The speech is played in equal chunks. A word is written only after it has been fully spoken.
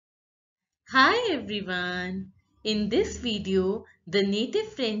Hi everyone! In this video, the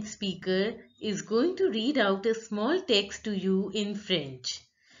native French speaker is going to read out a small text to you in French.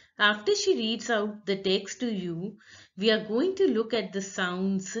 After she reads out the text to you, we are going to look at the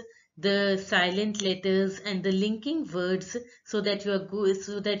sounds, the silent letters and the linking words so that you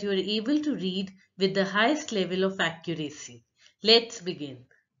are able to read with the highest level of accuracy. Let's begin.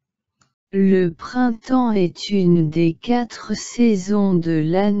 Le printemps est une des 4 saisons de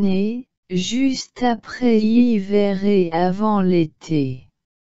l'année, juste après l'hiver et avant l'été.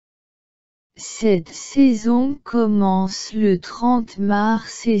 Cette saison commence le 30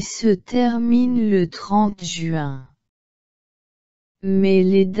 mars et se termine le 30 juin. Mais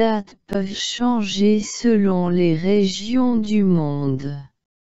les dates peuvent changer selon les régions du monde.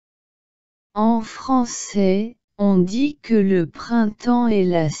 En français, on dit que le printemps est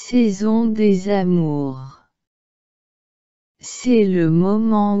la saison des amours. C'est le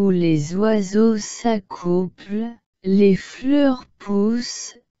moment où les oiseaux s'accouplent, les fleurs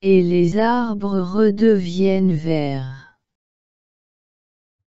poussent, et les arbres redeviennent verts.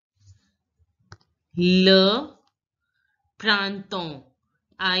 Le printemps.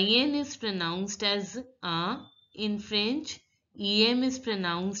 IN is pronounced as A in French. EM is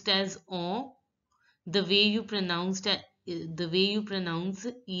pronounced as O. The way you pronounce EN.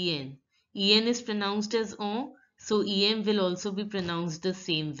 EN is pronounced as O, so EM will also be pronounced the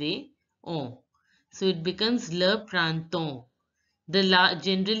same way, O. So it becomes le printemps.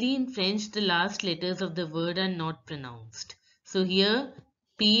 Generally in French, the last letters of the word are not pronounced. So here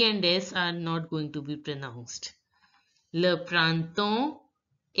P and S are not going to be pronounced. Le printemps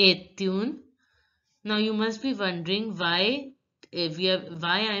est une. Now you must be wondering why I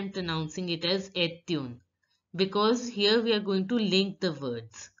am pronouncing it as est une, because here we are going to link the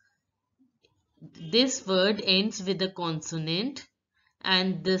words. This word ends with a consonant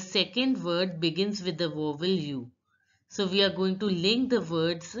and the second word begins with the vowel U. So we are going to link the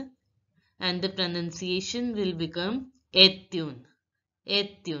words and the pronunciation will become est une,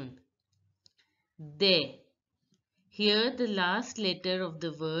 est une. De. Here the last letter of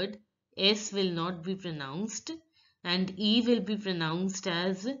the word S will not be pronounced and E will be pronounced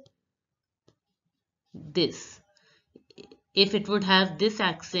as this. If it would have this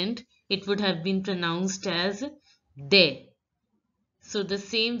accent, it would have been pronounced as de. So the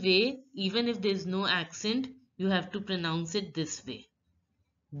same way, even if there is no accent, you have to pronounce it this way.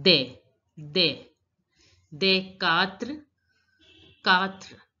 De, de, de quatre,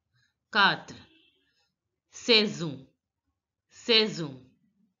 quatre, quatre. Saison, saison.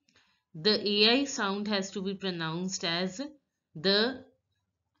 The AI sound has to be pronounced as the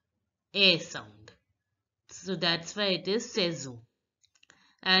A sound. So that's why it is saison.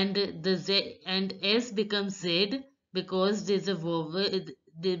 And the Z and S becomes Z because there's a vowel,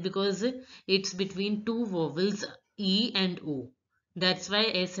 because it's between two vowels E and O. That's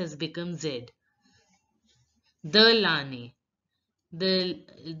why S has become Z. The lane. The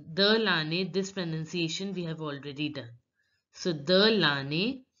lane, this pronunciation we have already done. So the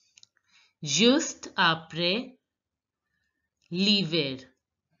lane, juste après l'hiver.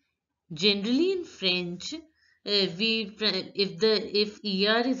 Generally in French, if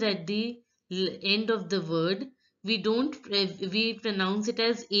er is at the end of the word, we pronounce it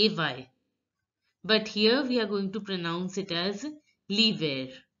as ay. But here we are going to pronounce it as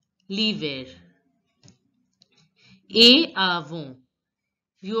l'hiver, l'hiver. Et avant.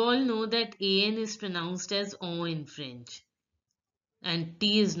 You all know that an is pronounced as on in French, and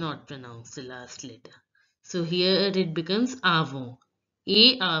t is not pronounced the last letter. So here it becomes avant.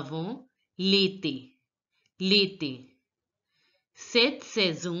 Et avant l'été, l'été. Cette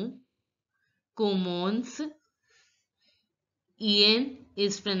saison commence. En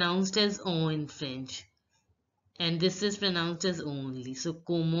is pronounced as on in French, and this is pronounced as only. So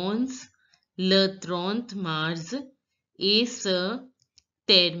commence le 30 mars et se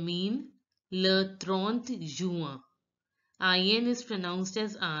termine le 30 juin. In is pronounced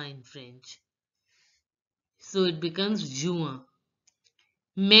as A in French, so it becomes juin.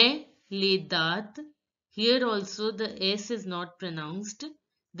 Mais les dates, here also the S is not pronounced.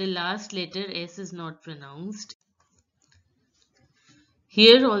 The last letter S is not pronounced.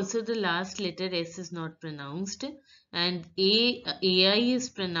 Here also the last letter S is not pronounced, and AI is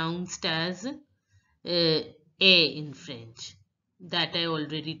pronounced as A in French. That I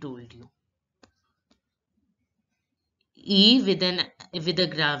already told you. E with a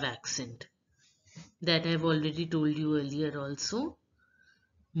grave accent. That I've already told you earlier also.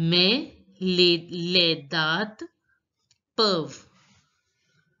 Mais les dates peuvent.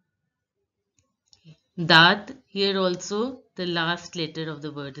 Dad, here also the last letter of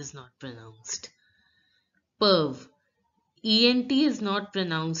the word is not pronounced. Perv. ENT is not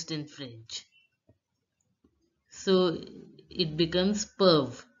pronounced in French. So it becomes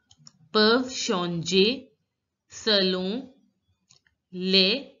perv. Perv, changer, selon,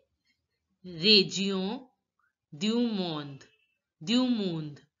 les, régions, du monde. Du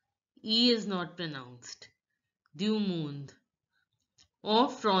monde. E is not pronounced. Du monde. En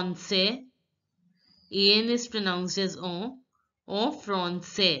français, AN is pronounced as en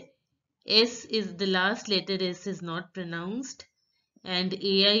français. S is the last letter, S is not pronounced, and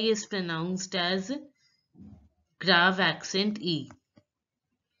AI is pronounced as grave accent E.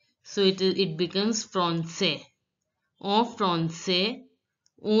 So it becomes français. En français,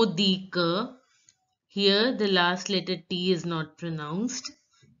 on dit que. Here the last letter T is not pronounced.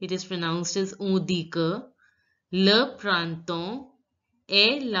 It is pronounced as on dit que. Le printemps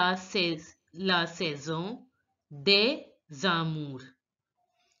est la saison des amours.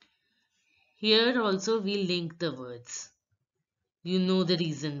 Here also we link the words. You know the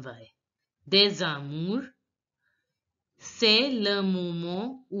reason why. Des amours, c'est le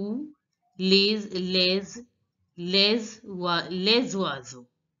moment où les oiseaux.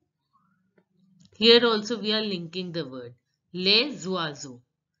 Here also we are linking the word. Les oiseaux.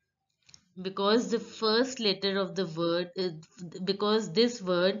 Because the first letter of the word, because this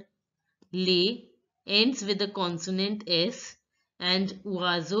word les ends with a consonant S and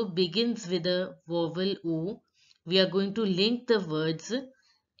oiseau begins with a vowel O, we are going to link the words.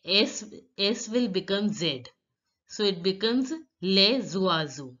 S will become Z. So it becomes les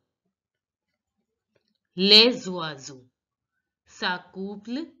oiseaux. Les oiseaux.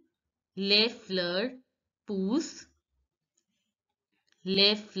 S'accouplent, les fleurs poussent,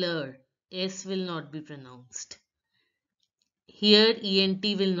 les fleurs. S will not be pronounced. Here ENT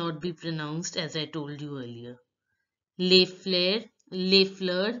will not be pronounced as I told you earlier. Les fleurs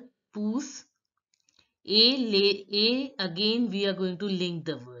poussent. A again we are going to link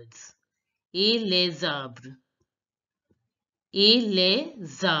the words. Et les arbres. Et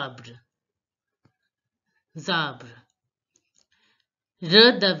les arbres. Zabre.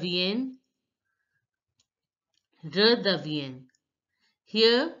 Redavien. Redavien.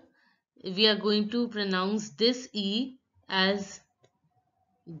 Here we are going to pronounce this E as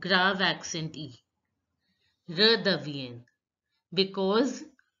grave accent E. Redavien. Because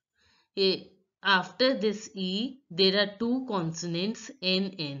after this E there are two consonants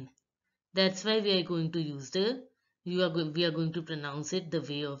NN. That's why we are going to use we are going to pronounce it the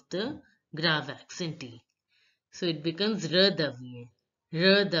way of the grave accent E. So it becomes redavien.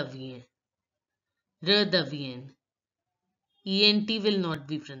 Redavien. Redavien. ENT will not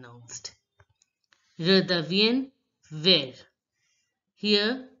be pronounced. Redavien ver.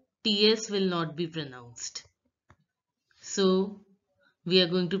 Here TS will not be pronounced. So we are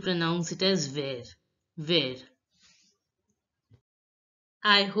going to pronounce it as ver. Ver.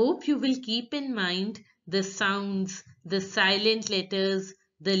 I hope you will keep in mind the sounds, the silent letters,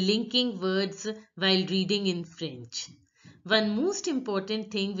 the linking words while reading in French. One most important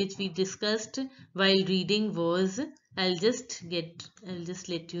thing which we discussed while reading was, I'll just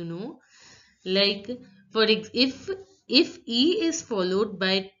let you know, like if E is followed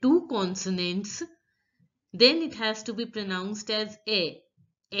by two consonants, then it has to be pronounced as a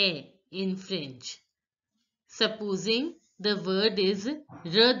in French. Supposing the word is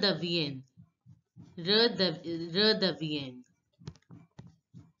redavien. Redavien.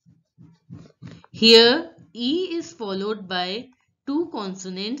 Here E is followed by two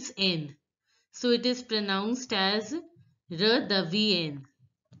consonants N. So it is pronounced as redavien.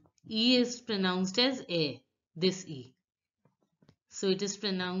 E is pronounced as A. This E. So it is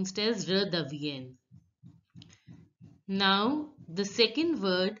pronounced as redavien. Now the second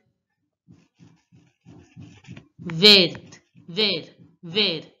word vert.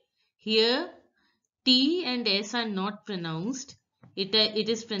 Ver. Here T and S are not pronounced. It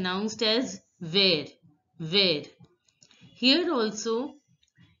is pronounced as ver. Here also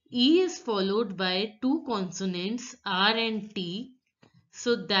E is followed by two consonants R and T.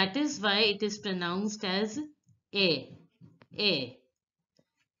 So that is why it is pronounced as A.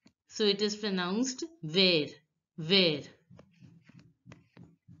 So it is pronounced ver.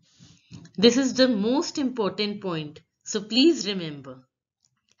 This is the most important point. So please remember.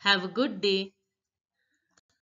 Have a good day.